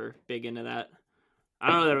was never big into that. I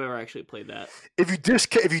don't know that I've ever actually played that. If you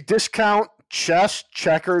discount chess,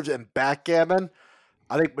 checkers, and backgammon,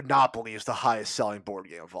 I think Monopoly is the highest selling board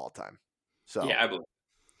game of all time. So yeah, I believe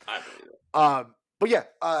it. But yeah,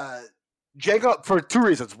 Jenga for 2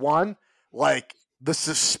 reasons. One, the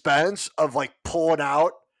suspense of pulling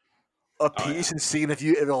out a piece and seeing if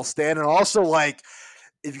it'll stand, and also if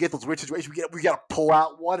you get those weird situations, we got to pull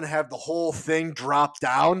out one and have the whole thing drop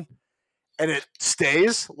down, and it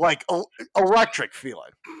stays electric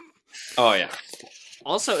feeling. Oh yeah.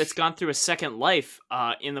 Also, it's gone through a second life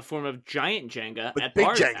in the form of giant Jenga with at big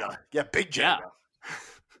bars Jenga. now. Yeah, big Jenga. Yeah.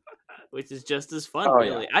 which is just as fun. Oh,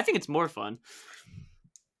 really, yeah. I think it's more fun.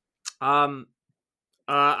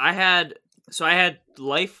 I had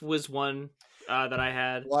Life was one that I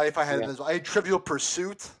had. Life. I had Trivial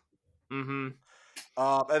Pursuit. Mm-hmm.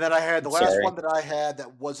 And then I had the last one that I had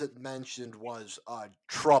that wasn't mentioned was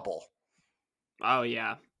Trouble. Oh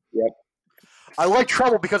yeah. Yep. I like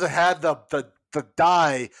Trouble because it had the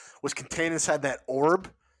die was contained inside that orb,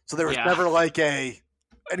 so there was never like any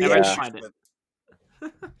issues with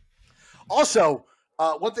it. Also,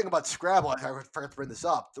 one thing about Scrabble, I forgot to bring this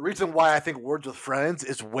up. The reason why I think Words with Friends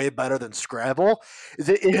is way better than Scrabble is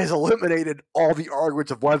it has eliminated all the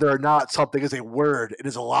arguments of whether or not something is a word it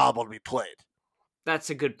is allowable to be played.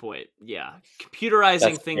 That's a good point. Yeah.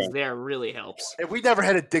 Computerizing things there really helps. If we never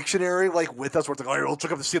had a dictionary like with us where it's like, oh, let's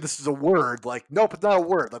look up to see if this is a word. Like, nope, it's not a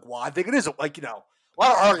word. Like, well, I think it is. Like, a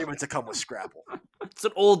lot of arguments that come with Scrabble. It's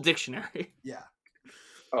an old dictionary. Yeah.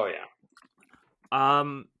 Oh, yeah.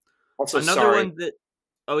 Also, another one that...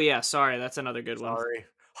 Oh, yeah, sorry. That's another good one. Sorry.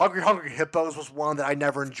 Hungry Hippos was one that I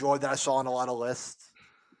never enjoyed that I saw on a lot of lists.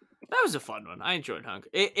 That was a fun one. I enjoyed Hunger.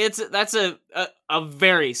 That's a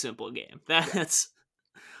very simple game. That's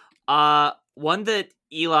one that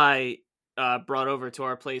Eli brought over to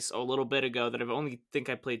our place a little bit ago that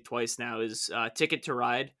I played twice now is Ticket to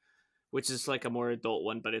Ride, which is like a more adult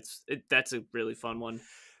one, but that's a really fun one.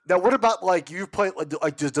 Now, what about like you've played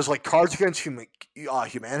like does like Cards Against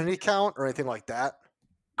Humanity count or anything like that?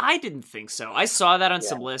 I didn't think so. I saw that on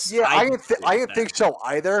some lists. Yeah, I didn't think so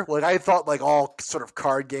either. Like I thought, like all sort of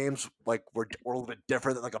card games, like were a little bit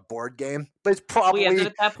different than like a board game. But it's probably then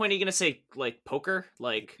at that point, are you gonna say like poker?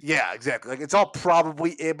 Like yeah, exactly. Like it's all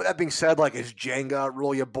probably it. But that being said, like is Jenga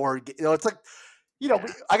really a board game? It's like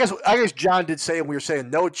I guess John did say, and we were saying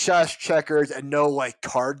no chess, checkers, and no like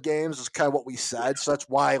card games. Is kind of what we said. So that's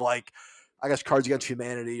why like I guess Cards Against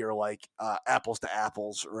Humanity or like Apples to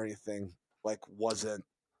Apples or anything like wasn't.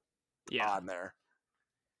 On there.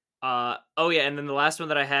 And then the last one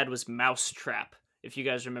that I had was Mousetrap. If you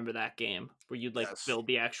guys remember that game, where you'd like build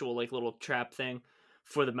the actual like little trap thing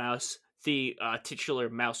for the mouse, the titular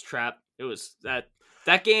Mousetrap. It was that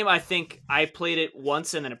game. I think I played it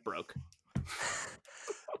once and then it broke.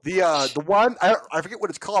 The one I forget what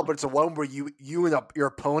it's called, but it's the one where you and your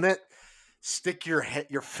opponent stick your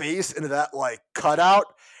face into that like cutout.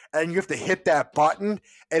 And you have to hit that button,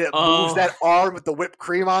 and it moves that arm with the whipped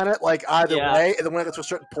cream on it, like either way. And then when it gets to a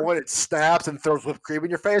certain point, it snaps and throws whipped cream in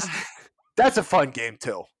your face. That's a fun game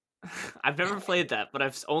too. I've never played that, but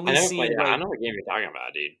I've only seen. I know what game you're talking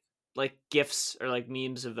about, dude. Like GIFs or like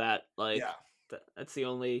memes of that. Like that's the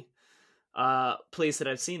only place that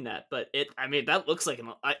I've seen that. But that looks like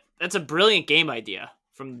that's a brilliant game idea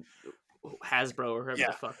from Hasbro or whoever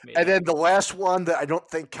the fuck made it. And then the last one that I don't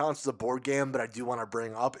think counts as a board game, but I do want to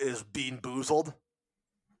bring up is Bean Boozled.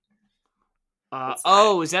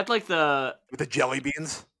 Is that like with the jelly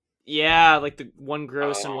beans? Yeah, like the one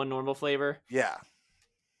gross and one normal flavor. Yeah.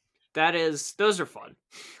 Those are fun.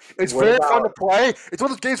 It's fun to play. It's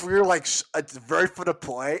one of those games where you're like, it's very fun to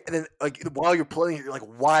play, and then like while you're playing, you're like,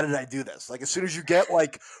 why did I do this? Like as soon as you get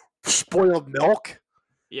like spoiled milk.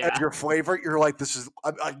 Yeah, and your flavor, you're like, this is.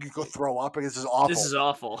 You go throw up, and this is awful. This is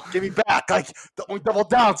awful. Give me back. Like, don't double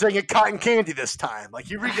down, saying get cotton candy this time. Like,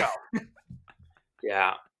 here we go.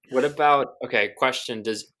 Yeah. What about? Okay, question: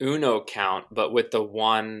 does Uno count, but with the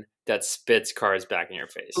one that spits cards back in your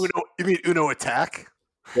face? Uno? You mean Uno Attack?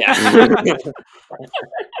 Yeah.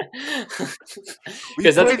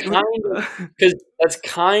 Because that's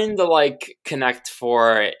kind of like Connect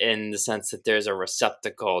 4 in the sense that there's a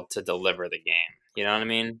receptacle to deliver the game. You know what I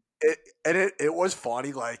mean? It was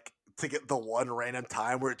funny, like, to get the one random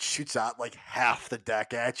time where it shoots out, like, half the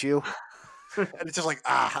deck at you. And it's just like,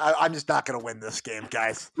 I'm just not going to win this game,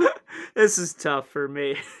 guys. This is tough for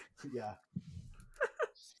me. Yeah.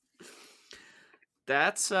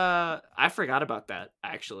 That's, I forgot about that,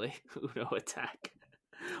 actually. Uno Attack.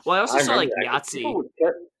 Well, I also saw, like, Yahtzee.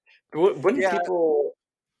 Wouldn't people...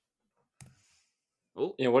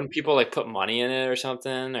 wouldn't people like put money in it or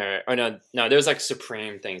something? Or no, there's like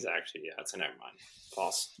Supreme things actually. Yeah, so never mind.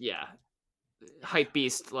 False. Yeah, Hype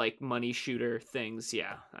Beast like money shooter things.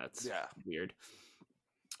 Yeah, that's weird.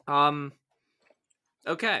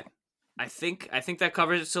 Okay, I think that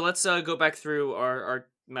covers it. So let's go back through our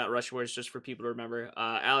Mount Rushmores just for people to remember.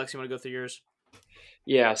 Alex, you want to go through yours?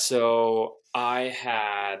 Yeah, so I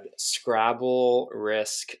had Scrabble,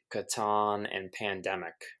 Risk, Catan, and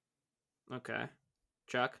Pandemic. Okay.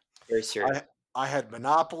 Chuck? Very serious. I had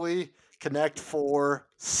Monopoly, Connect 4,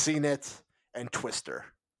 CNET, and Twister.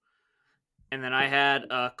 And then I had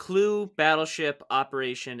Clue, Battleship,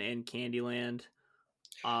 Operation, and Candyland.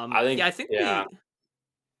 I think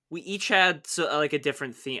we each had like a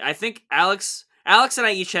different theme. I think Alex and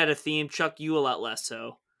I each had a theme. Chuck, you a lot less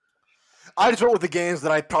so. I just went with the games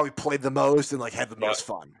that I probably played the most and like had the most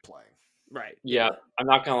fun playing. Right. Yeah, I'm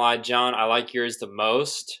not gonna lie, John. I like yours the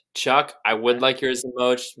most. Chuck, I would like yours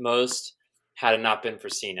the most had it not been for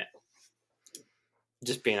Seen It.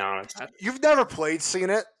 Just being honest. You've never played Seen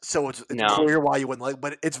It, so it's clear why you wouldn't like.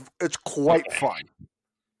 But it's quite fun.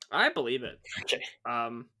 I believe it. Okay.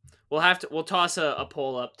 We'll toss a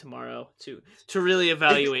poll up tomorrow to really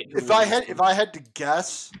evaluate. If I had to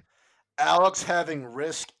guess, Alex having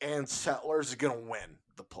Risk and Settlers is gonna win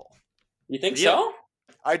the poll. You think so?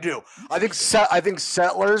 I do. I think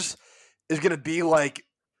Settlers is gonna be like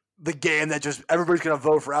the game that just everybody's gonna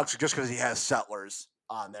vote for Alex just because he has Settlers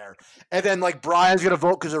on there, and then like Brian's gonna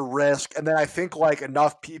vote because of Risk, and then I think like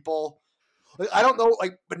enough people. Like, I don't know,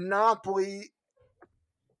 like Monopoly.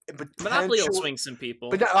 Monopoly will swing some people.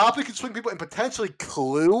 But Monopoly could swing people, and potentially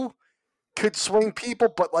Clue could swing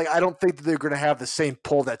people. But like, I don't think that they're going to have the same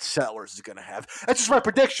pull that Settlers is going to have. That's just my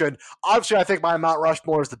prediction. Obviously, I think my Mount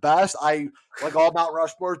Rushmore is the best. I like all Mount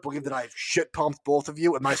Rushmores. Believe that I've shit pumped both of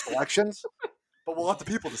you in my selections. But we'll let the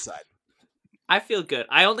people decide. I feel good.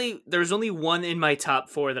 There's only one in my top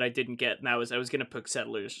 4 that I didn't get, and I was going to put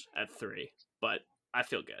Settlers at 3, but I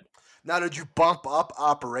feel good. Now, did you bump up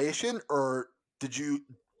Operation, or did you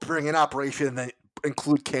bring in Operation and then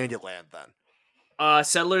include Candyland then?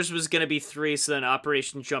 Settlers was going to be 3, so then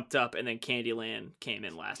Operation jumped up, and then Candyland came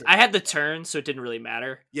in last. I had the turn, so it didn't really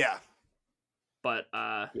matter. Yeah. But,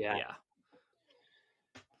 yeah.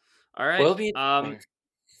 All right.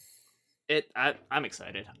 I'm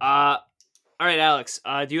excited. All right, Alex,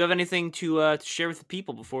 do you have anything to share with the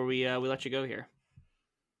people before we let you go here?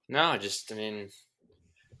 No, just,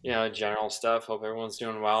 general stuff. Hope everyone's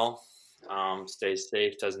doing well. Stay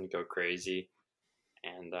safe, doesn't go crazy,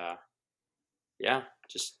 and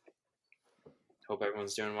just hope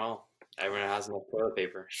everyone's doing well. Everyone has enough toilet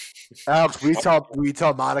paper. Alex, we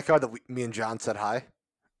tell Monica that me and John said hi.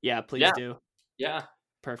 Yeah, please do. Yeah,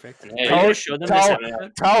 perfect. And, hey,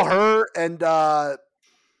 tell her and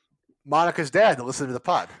Monica's dad to listen to the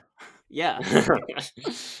pod. Yeah,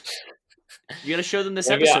 you gotta show them this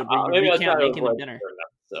episode. Maybe you can't make him dinner.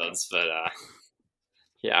 Episodes, but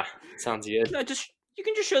yeah, sounds good. No, you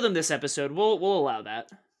can just show them this episode. We'll allow that.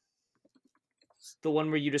 The one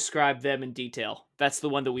where you describe them in detail. That's the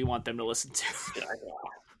one that we want them to listen to.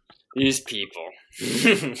 These people.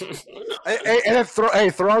 And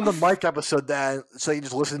throw on the Mike episode then, so you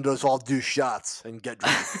just listen to us all do shots and get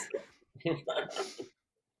drunk.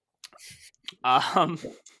 All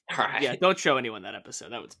right. Yeah, don't show anyone that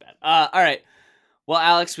episode. That was bad. All right. Well,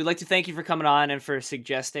 Alex, we'd like to thank you for coming on and for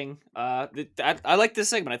suggesting. I like this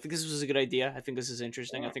segment. I think this was a good idea. I think this is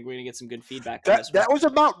interesting. I think we're going to get some good feedback on this one. That was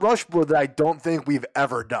a Mount Rushmore that I don't think we've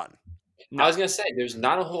ever done. No. I was going to say, there's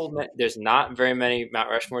not very many Mount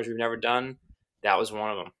Rushmores we've never done. That was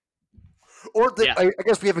one of them. Or I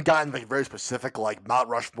guess we haven't gotten like very specific like Mount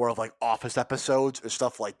Rushmore of like Office episodes or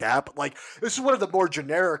stuff like that. But like this is one of the more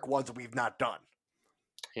generic ones that we've not done.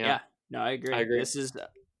 Yeah. No, I agree.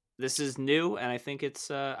 This is new, and I think it's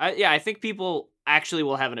I think people actually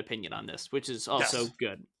will have an opinion on this, which is also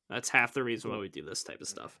good. That's half the reason why we do this type of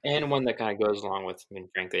stuff. And one that kind of goes along with,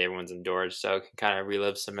 frankly, everyone's indoors, so it can kind of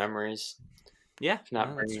relive some memories. Yeah, if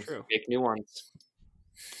not that's true. Make new ones.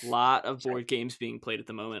 A lot of board games being played at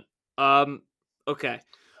the moment. Okay.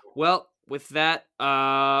 Well, with that,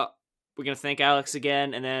 we're gonna thank Alex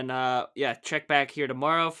again, and then check back here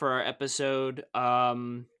tomorrow for our episode.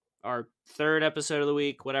 Our 3rd episode of the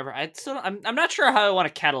week, whatever. I'm not sure how I want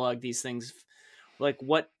to catalog these things.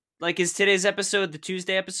 Is today's episode the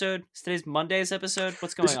Tuesday episode? Is today's Monday's episode?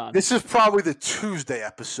 What's going on? This is probably the Tuesday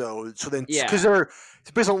episode. So then, because they're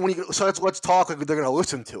based on when you. So let's talk like they're going to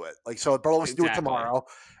listen to it. Like so, probably do it tomorrow,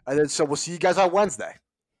 and then we'll see you guys on Wednesday.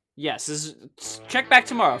 Yes, check back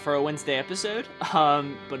tomorrow for a Wednesday episode.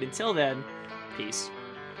 But until then, peace.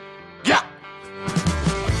 Yeah.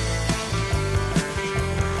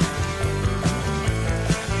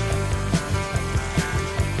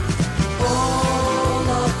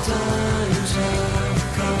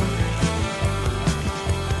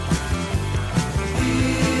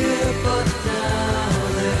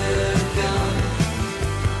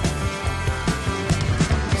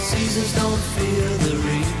 Don't feel the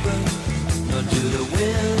reaper, nor do the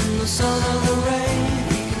wind, the sun, or the rain.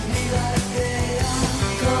 We can be like they are.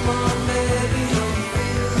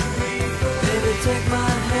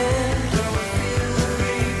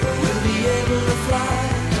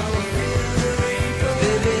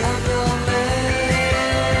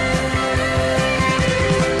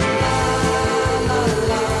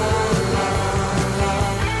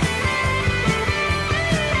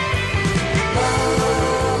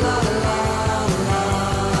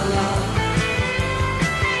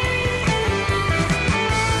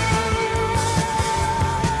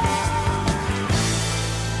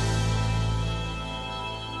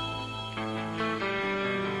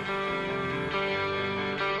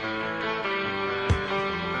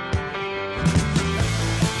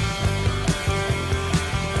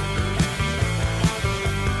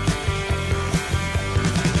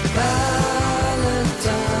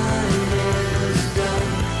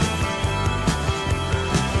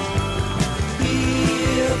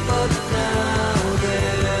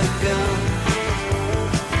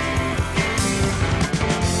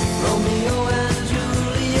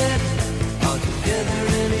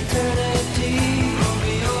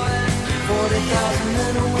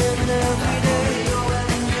 men and women every day.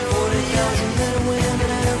 40,000 men